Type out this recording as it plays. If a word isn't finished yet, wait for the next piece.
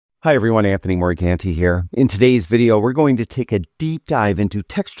Hi everyone, Anthony Morganti here. In today's video, we're going to take a deep dive into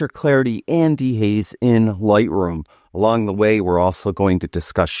texture clarity and dehaze in Lightroom. Along the way, we're also going to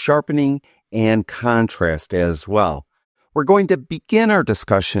discuss sharpening and contrast as well. We're going to begin our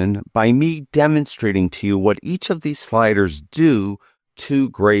discussion by me demonstrating to you what each of these sliders do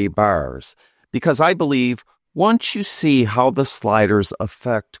to gray bars. Because I believe once you see how the sliders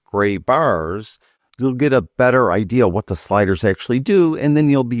affect gray bars, you'll get a better idea what the sliders actually do, and then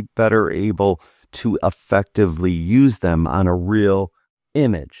you'll be better able to effectively use them on a real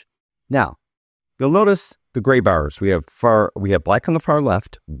image. Now, you'll notice the gray bars. We have black on the far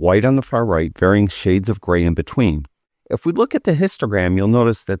left, white on the far right, varying shades of gray in between. If we look at the histogram, you'll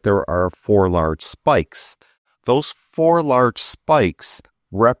notice that there are 4 large spikes. Those 4 large spikes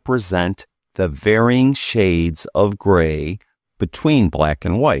represent the varying shades of gray between black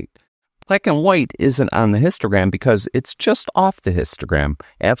and white. Black and white isn't on the histogram because it's just off the histogram.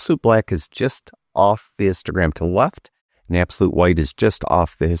 Absolute black is just off the histogram to the left, and absolute white is just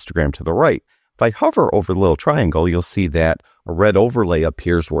off the histogram to the right. If I hover over the little triangle, you'll see that a red overlay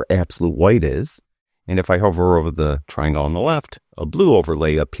appears where absolute white is. And if I hover over the triangle on the left, a blue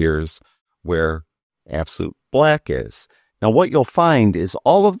overlay appears where absolute black is. Now, what you'll find is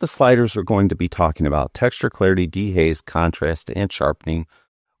all of the sliders we're going to be talking about, texture, clarity, dehaze, contrast, and sharpening,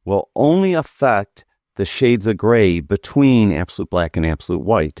 will only affect the shades of gray between absolute black and absolute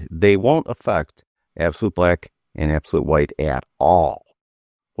white. They won't affect absolute black and absolute white at all.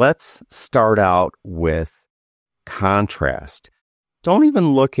 Let's start out with contrast. Don't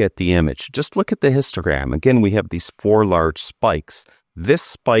even look at the image. Just look at the histogram. Again, we have these 4 large spikes. This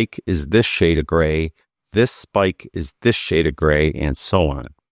spike is this shade of gray. This spike is this shade of gray, and so on.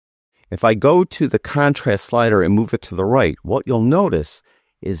 If I go to the contrast slider and move it to the right, what you'll notice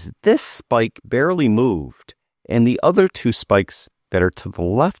is this spike barely moved, and the other 2 spikes that are to the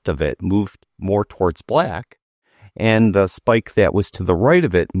left of it moved more towards black, and the spike that was to the right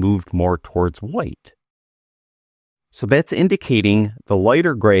of it moved more towards white. So that's indicating the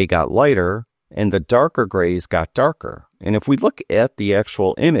lighter gray got lighter, and the darker grays got darker. And if we look at the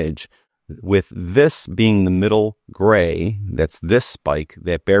actual image, with this being the middle gray, that's this spike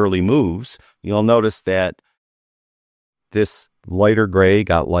that barely moves, you'll notice that this lighter gray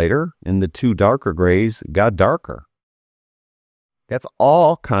got lighter, and the 2 darker grays got darker. That's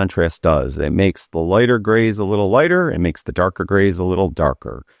all contrast does. It makes the lighter grays a little lighter, it makes the darker grays a little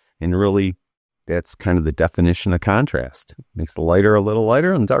darker. And really, that's kind of the definition of contrast. It makes the lighter a little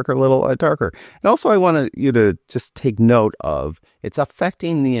lighter and darker a little darker. And also, I want you to just take note of, it's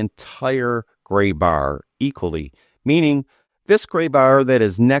affecting the entire gray bar equally, meaning this gray bar that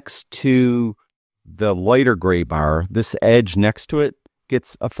is next to the lighter gray bar, this edge next to it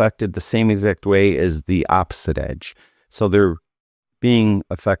gets affected the same exact way as the opposite edge. So they're being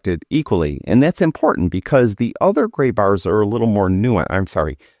affected equally. And that's important because the other gray bars are a little more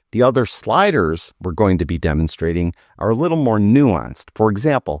nuanced. The other sliders we're going to be demonstrating are a little more nuanced. For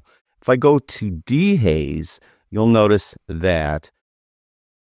example, if I go to dehaze, you'll notice that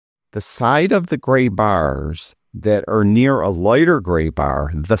the side of the gray bars that are near a lighter gray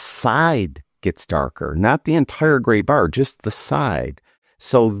bar, the side gets darker, not the entire gray bar, just the side.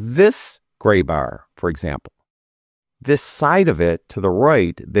 So this gray bar, for example, this side of it to the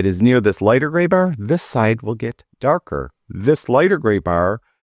right that is near this lighter gray bar, this side will get darker. This lighter gray bar,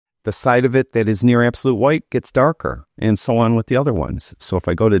 the side of it that is near absolute white gets darker, and so on with the other ones. So if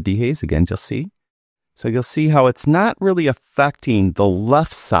I go to dehaze again, you'll see. So you'll see how it's not really affecting the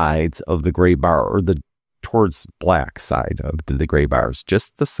left sides of the gray bar or the towards black side of the gray bars,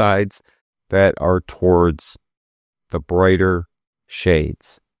 just the sides that are towards the brighter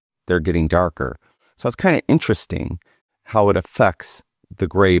shades. They're getting darker. So it's kind of interesting how it affects the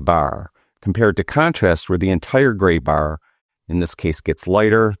gray bar compared to contrast, where the entire gray bar, in this case, gets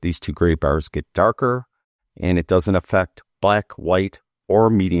lighter. These 2 gray bars get darker, and it doesn't affect black, white, or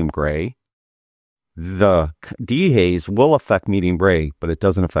medium gray. The dehaze will affect medium gray, but it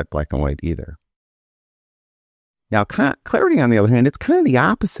doesn't affect black and white either. Now, clarity, on the other hand, it's kind of the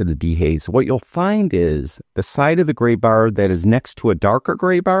opposite of dehaze. What you'll find is the side of the gray bar that is next to a darker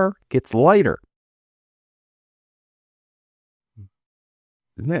gray bar gets lighter.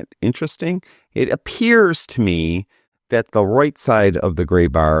 Isn't that interesting? It appears to me that the right side of the gray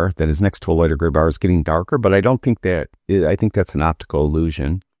bar that is next to a lighter gray bar is getting darker, but I don't think that, I think that's an optical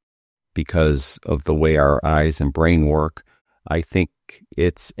illusion because of the way our eyes and brain work. I think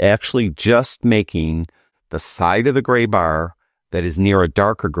it's actually just making the side of the gray bar that is near a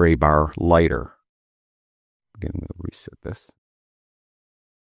darker gray bar lighter. Again, I'm going to reset this.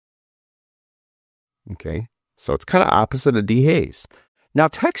 Okay, so it's kind of opposite of dehaze. Now,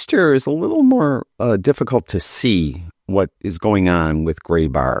 texture is a little more difficult to see what is going on with gray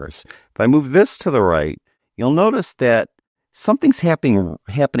bars. If I move this to the right, you'll notice that something's happening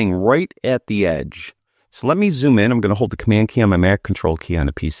right at the edge. So let me zoom in. I'm going to hold the Command key on my Mac, Control key on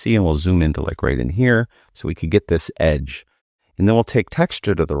a PC, and we'll zoom into like right in here so we can get this edge. And then we'll take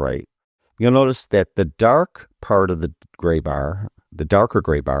texture to the right. You'll notice that the dark part of the gray bar, the darker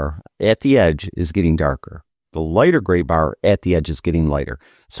gray bar at the edge is getting darker. The lighter gray bar at the edge is getting lighter.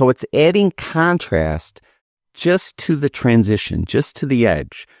 So it's adding contrast just to the transition, just to the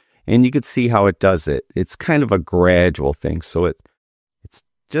edge. And you can see how it does it. It's kind of a gradual thing. So it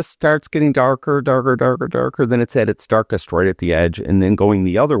just starts getting darker, then it's at its darkest right at the edge. And then going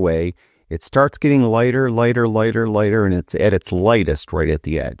the other way, it starts getting lighter, and it's at its lightest right at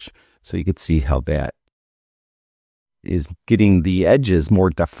the edge. So you can see how that is getting the edges more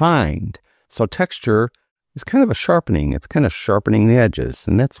defined. So texture is kind of a sharpening. It's kind of sharpening the edges,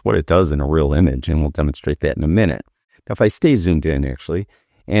 and that's what it does in a real image, and we'll demonstrate that in a minute. Now, if I stay zoomed in, actually,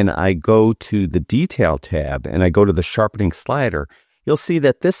 and I go to the Detail tab, and I go to the Sharpening slider, you'll see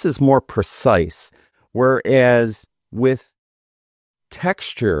that this is more precise, whereas with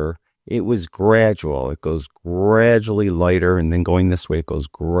texture, it was gradual. It goes gradually lighter, and then going this way, it goes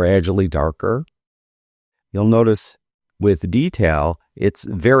gradually darker. You'll notice with detail, it's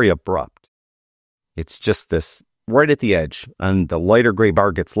very abrupt. It's just this right at the edge, and the lighter gray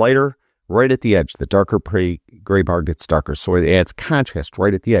bar gets lighter. Right at the edge, the darker gray bar gets darker, so it adds contrast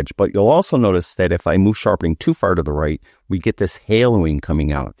right at the edge. But you'll also notice that if I move sharpening too far to the right, we get this haloing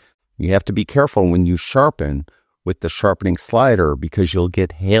coming out. You have to be careful when you sharpen with the sharpening slider because you'll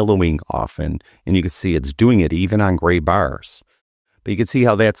get haloing often, and you can see it's doing it even on gray bars. But you can see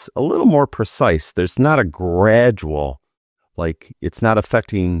how that's a little more precise. There's not a gradual, like it's not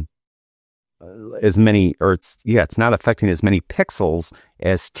affecting as many, or it's not affecting as many pixels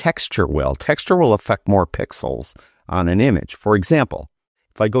as texture will. Texture will affect more pixels on an image. For example,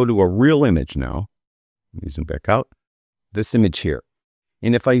 if I go to a real image now, let me zoom back out, this image here.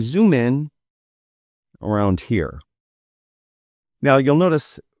 And if I zoom in around here, now you'll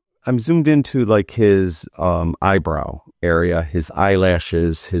notice I'm zoomed into like his eyebrow area, his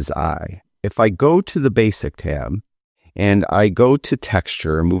eyelashes, his eye. If I go to the Basic tab and I go to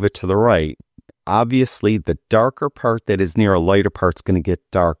texture and move it to the right, obviously the darker part that is near a lighter part is going to get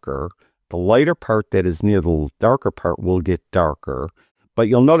darker. The lighter part that is near the darker part will get darker. But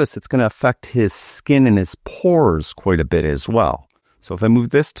you'll notice it's going to affect his skin and his pores quite a bit as well. So if I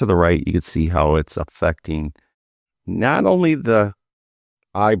move this to the right, you can see how it's affecting not only the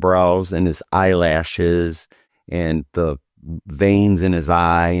eyebrows and his eyelashes and the veins in his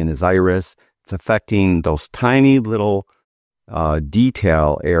eye and his iris, it's affecting those tiny little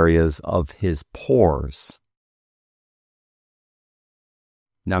detail areas of his pores.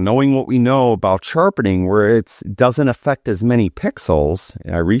 Now, knowing what we know about sharpening, where it doesn't affect as many pixels,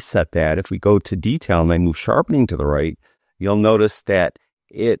 and I reset that. If we go to detail and I move sharpening to the right, you'll notice that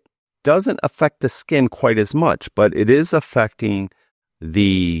it doesn't affect the skin quite as much, but it is affecting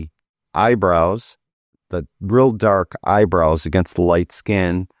the eyebrows, the real dark eyebrows against the light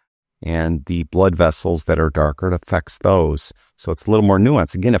skin, and the blood vessels that are darker. It affects those. So it's a little more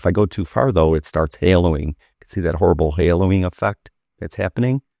nuanced. Again, if I go too far, though, it starts haloing. You can see that horrible haloing effect that's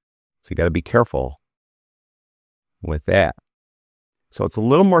happening. So you got to be careful with that. So it's a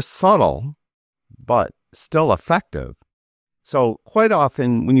little more subtle, but still effective. So quite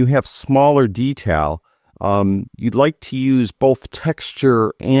often when you have smaller detail, you'd like to use both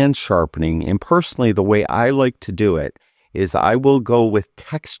texture and sharpening. And personally, the way I like to do it is I will go with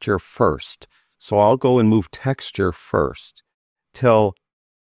texture first. So I'll go and move texture first till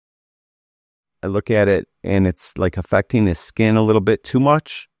I look at it and it's like affecting his skin a little bit too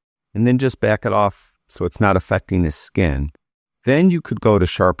much, and then just back it off so it's not affecting his skin. Then you could go to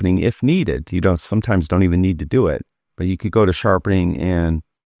sharpening if needed. You sometimes don't even need to do it, but you could go to sharpening and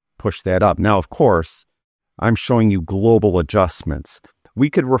push that up. Now, of course, I'm showing you global adjustments. We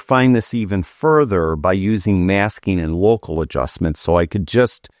could refine this even further by using masking and local adjustments. So I could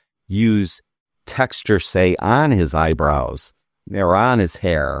just use texture, say, on his eyebrows or on his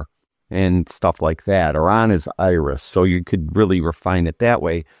hair and stuff like that, or on his iris. So you could really refine it that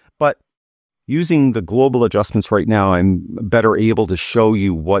way. But using the global adjustments right now, I'm better able to show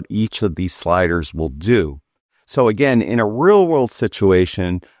you what each of these sliders will do. So again, in a real world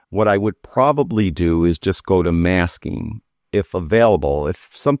situation, what I would probably do is just go to masking if available.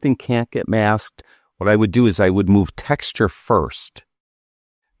 If something can't get masked, what I would do is I would move texture first.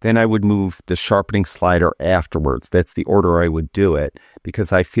 Then I would move the sharpening slider afterwards. That's the order I would do it,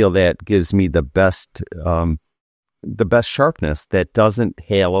 because I feel that gives me the best the best sharpness that doesn't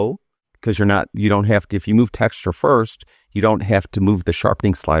halo, because you don't have to, if you move texture first, you don't have to move the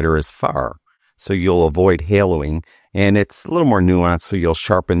sharpening slider as far. So you'll avoid haloing, and it's a little more nuanced. So you'll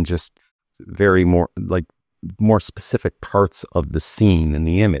sharpen just more specific parts of the scene in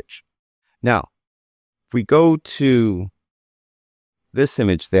the image. Now, if we go to this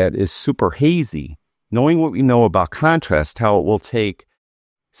image that is super hazy, knowing what we know about contrast, how it will take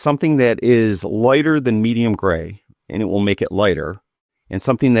something that is lighter than medium gray, and it will make it lighter, and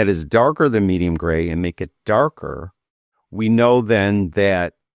something that is darker than medium gray and make it darker, we know then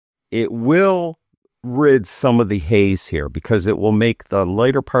that it will rid some of the haze here, because it will make the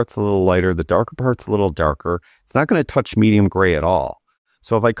lighter parts a little lighter, the darker parts a little darker. It's not going to touch medium gray at all.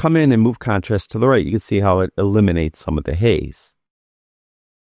 So if I come in and move contrast to the right, you can see how it eliminates some of the haze.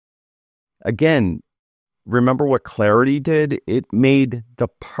 Again, remember what clarity did? It made the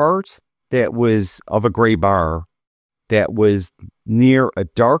part that was of a gray bar that was near a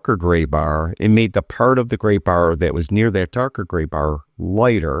darker gray bar, it made the part of the gray bar that was near that darker gray bar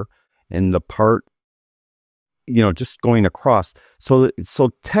lighter, and the part, just going across. So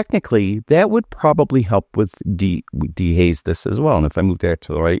technically, that would probably help with dehaze this as well. And if I move that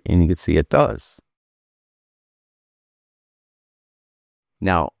to the right, and you can see it does.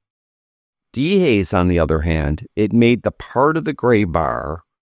 Now, dehaze, on the other hand, it made the part of the gray bar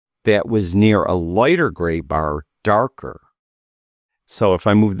that was near a lighter gray bar darker. So if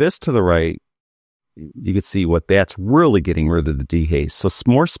I move this to the right, you can see what that's really getting rid of the dehaze. So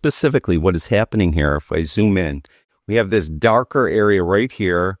more specifically, what is happening here, if I zoom in, we have this darker area right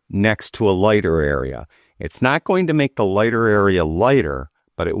here next to a lighter area. It's not going to make the lighter area lighter,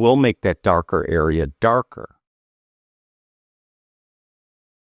 but it will make that darker area darker.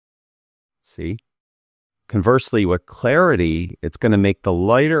 See? Conversely, with clarity, it's going to make the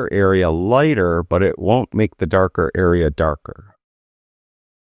lighter area lighter, but it won't make the darker area darker.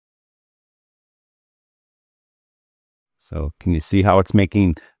 So can you see how it's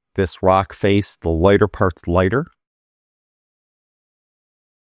making this rock face, the lighter parts lighter?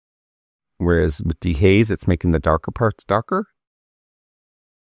 Whereas with dehaze, it's making the darker parts darker.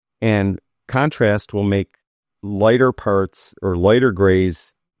 And contrast will make lighter parts, or lighter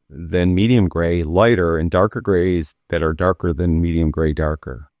grays than medium gray lighter, and darker grays that are darker than medium gray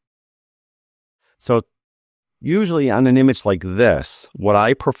darker. So usually on an image like this, what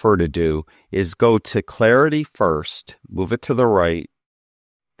I prefer to do is go to clarity first, move it to the right,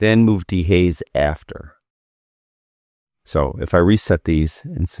 then move dehaze after. So if I reset these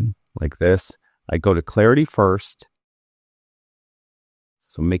and like this, I go to clarity first.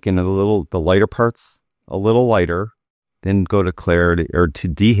 So making the lighter parts a little lighter, then go to clarity or to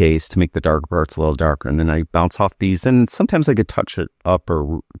dehaze to make the darker parts a little darker. And then I bounce off these, and sometimes I could touch it up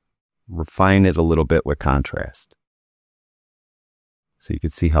or refine it a little bit with contrast. So you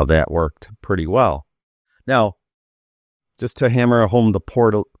can see how that worked pretty well. Now, just to hammer home the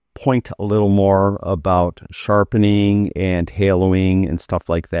point a little more about sharpening and haloing and stuff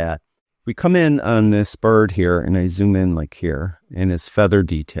like that, we come in on this bird here, and I zoom in like here, in his feather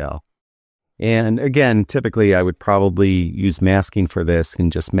detail. And again, typically I would probably use masking for this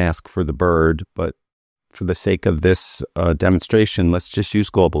and just mask for the bird, but for the sake of this demonstration, let's just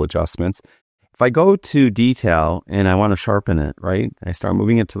use global adjustments. If I go to detail and I want to sharpen it, right, I start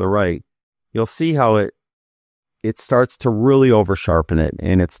moving it to the right, you'll see how it starts to really over sharpen it,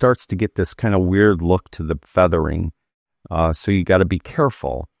 and it starts to get this kind of weird look to the feathering. So you got to be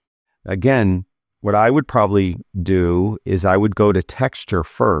careful. Again, what I would probably do is I would go to texture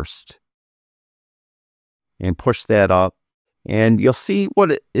first and push that up, and you'll see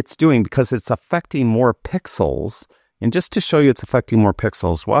what it's doing, because it's affecting more pixels. And just to show you it's affecting more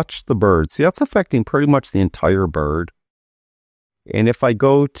pixels, watch the bird. See, that's affecting pretty much the entire bird. And if I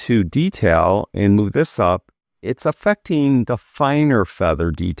go to detail and move this up, it's affecting the finer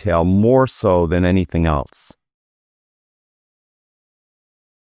feather detail more so than anything else.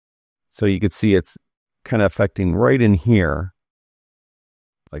 So you can see it's kind of affecting right in here,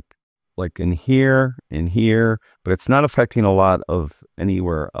 like in here, but it's not affecting a lot of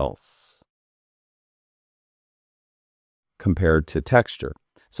anywhere else compared to texture.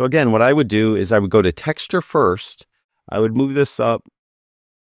 So again, what I would do is I would go to texture first. I would move this up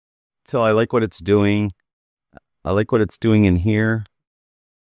till I like what it's doing. I like what it's doing in here.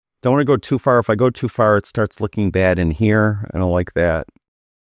 Don't want to go too far. If I go too far, it starts looking bad in here. I don't like that.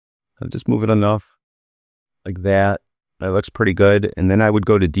 I'll just move it enough like that. That looks pretty good. And then I would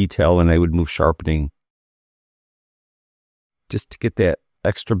go to detail and I would move sharpening just to get that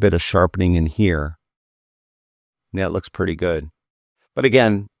extra bit of sharpening in here. And that looks pretty good. But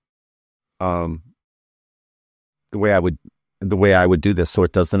again, the way I would do this so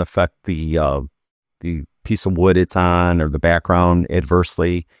it doesn't affect the piece of wood it's on or the background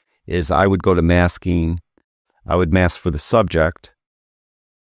adversely is I would go to masking. I would mask for the subject.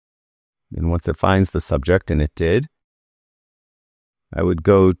 And once it finds the subject, and it did, I would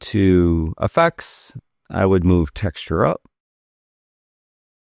go to effects. I would move texture up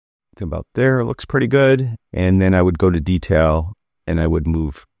to about there. It looks pretty good. And then I would go to detail and I would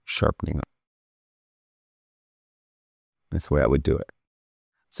move sharpening up. That's the way I would do it.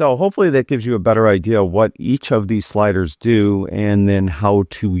 So hopefully that gives you a better idea what each of these sliders do and then how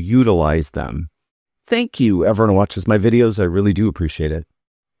to utilize them. Thank you, everyone who watches my videos. I really do appreciate it.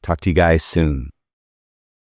 Talk to you guys soon.